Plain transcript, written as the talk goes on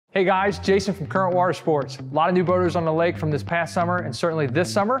Hey guys, Jason from Current Water Sports. A lot of new boaters on the lake from this past summer and certainly this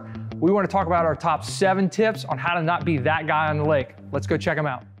summer. We want to talk about our top 7 tips on how to not be that guy on the lake. Let's go check them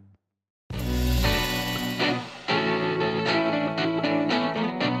out.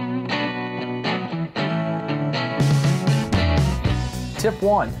 Tip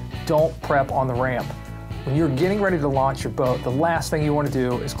 1, don't prep on the ramp. When you're getting ready to launch your boat, the last thing you want to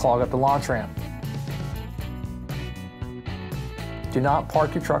do is clog up the launch ramp. Do not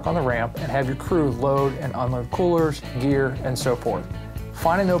park your truck on the ramp and have your crew load and unload coolers, gear, and so forth.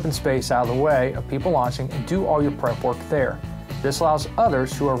 Find an open space out of the way of people launching and do all your prep work there. This allows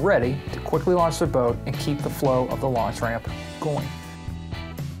others who are ready to quickly launch their boat and keep the flow of the launch ramp going.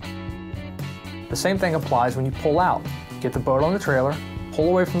 The same thing applies when you pull out. Get the boat on the trailer, pull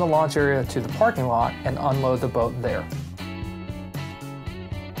away from the launch area to the parking lot, and unload the boat there.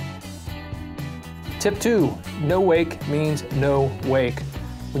 Tip 2, no wake means no wake.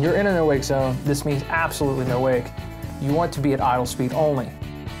 When you're in a no wake zone, this means absolutely no wake. You want to be at idle speed only.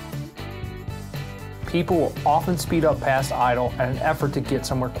 People will often speed up past idle in an effort to get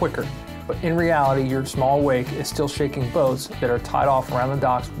somewhere quicker, but in reality, your small wake is still shaking boats that are tied off around the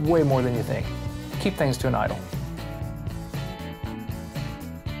docks way more than you think. Keep things to an idle.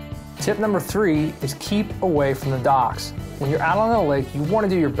 Tip number 3 is keep away from the docks. When you're out on the lake, you want to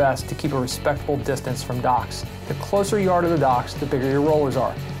do your best to keep a respectable distance from docks. The closer you are to the docks, the bigger your rollers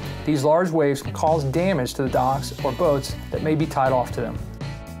are. These large waves can cause damage to the docks or boats that may be tied off to them.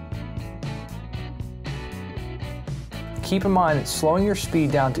 Keep in mind that slowing your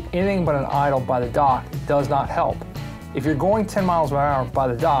speed down to anything but an idle by the dock does not help. If you're going 10 miles per hour by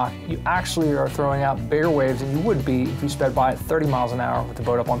the dock, you actually are throwing out bigger waves than you would be if you sped by at 30 miles an hour with the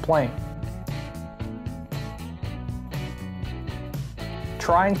boat up on plane.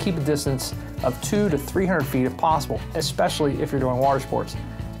 Try and keep a distance of 200 to 300 feet if possible, especially if you're doing water sports.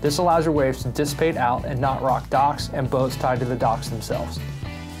 This allows your waves to dissipate out and not rock docks and boats tied to the docks themselves.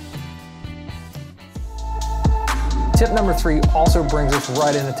 Tip number 3 also brings us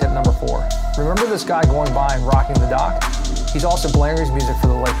right into tip number 4. Remember this guy going by and rocking the dock? He's also blaring his music for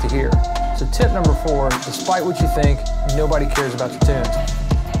the lake to hear. So tip number 4, despite what you think, nobody cares about your tunes.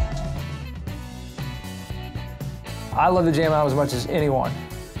 I love to jam out as much as anyone,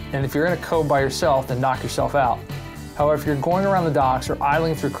 and if you're in a cove by yourself, then knock yourself out. However, if you're going around the docks or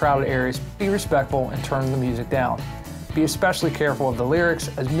idling through crowded areas, be respectful and turn the music down. Be especially careful of the lyrics,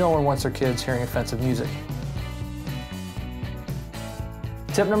 as no one wants their kids hearing offensive music.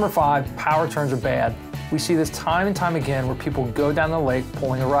 Tip number 5, power turns are bad. We see this time and time again where people go down the lake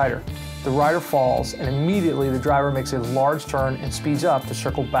pulling a rider. The rider falls, and immediately the driver makes a large turn and speeds up to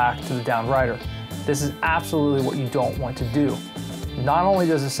circle back to the downed rider. This is absolutely what you don't want to do. Not only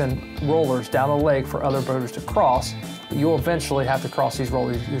does it send rollers down the lake for other boaters to cross, but you'll eventually have to cross these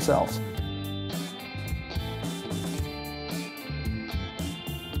rollers yourselves.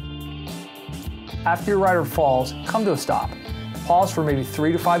 After your rider falls, come to a stop. Pause for maybe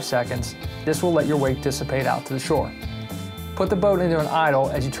 3 to 5 seconds. This will let your wake dissipate out to the shore. Put the boat into an idle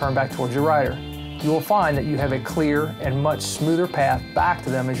as you turn back towards your rider. You will find that you have a clear and much smoother path back to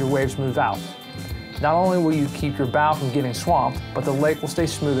them as your waves move out. Not only will you keep your bow from getting swamped, but the lake will stay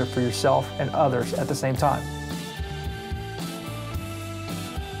smoother for yourself and others at the same time.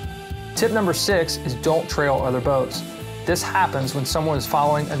 Tip number 6 is don't trail other boats. This happens when someone is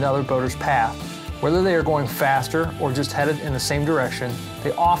following another boater's path. Whether they are going faster or just headed in the same direction,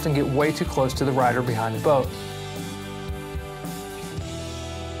 they often get way too close to the rider behind the boat.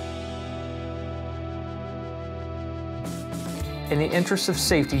 In the interest of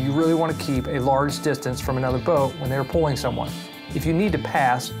safety, you really want to keep a large distance from another boat when they are pulling someone. If you need to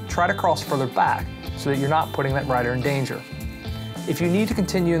pass, try to cross further back so that you're not putting that rider in danger. If you need to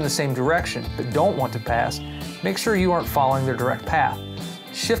continue in the same direction but don't want to pass, make sure you aren't following their direct path.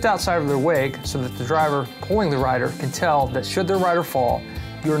 Shift outside of their wake so that the driver pulling the rider can tell that should their rider fall,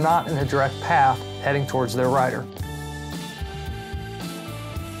 you are not in a direct path heading towards their rider.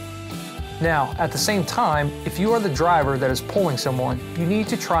 Now, at the same time, if you are the driver that is pulling someone, you need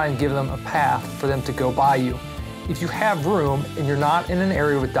to try and give them a path for them to go by you. If you have room and you're not in an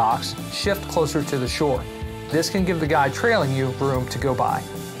area with docks, shift closer to the shore. This can give the guy trailing you room to go by.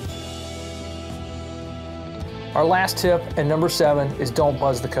 Our last tip, and number 7, is don't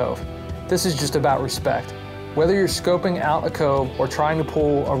buzz the cove. This is just about respect. Whether you're scoping out a cove or trying to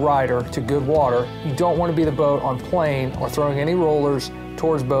pull a rider to good water, you don't want to be the boat on plane or throwing any rollers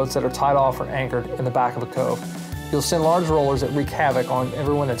towards boats that are tied off or anchored in the back of a cove. You'll send large rollers that wreak havoc on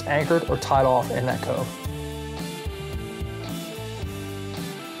everyone that's anchored or tied off in that cove.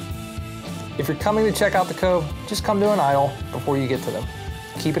 If you're coming to check out the cove, just come to an idle before you get to them.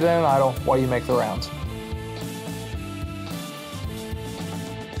 Keep it in an idle while you make the rounds.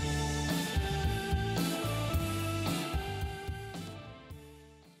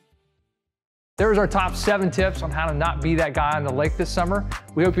 There's our top 7 tips on how to not be that guy on the lake this summer.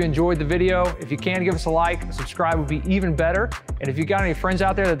 We hope you enjoyed the video. If you can, give us a like, subscribe would be even better. And if you got any friends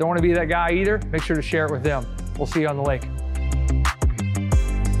out there that don't want to be that guy either, make sure to share it with them. We'll see you on the lake.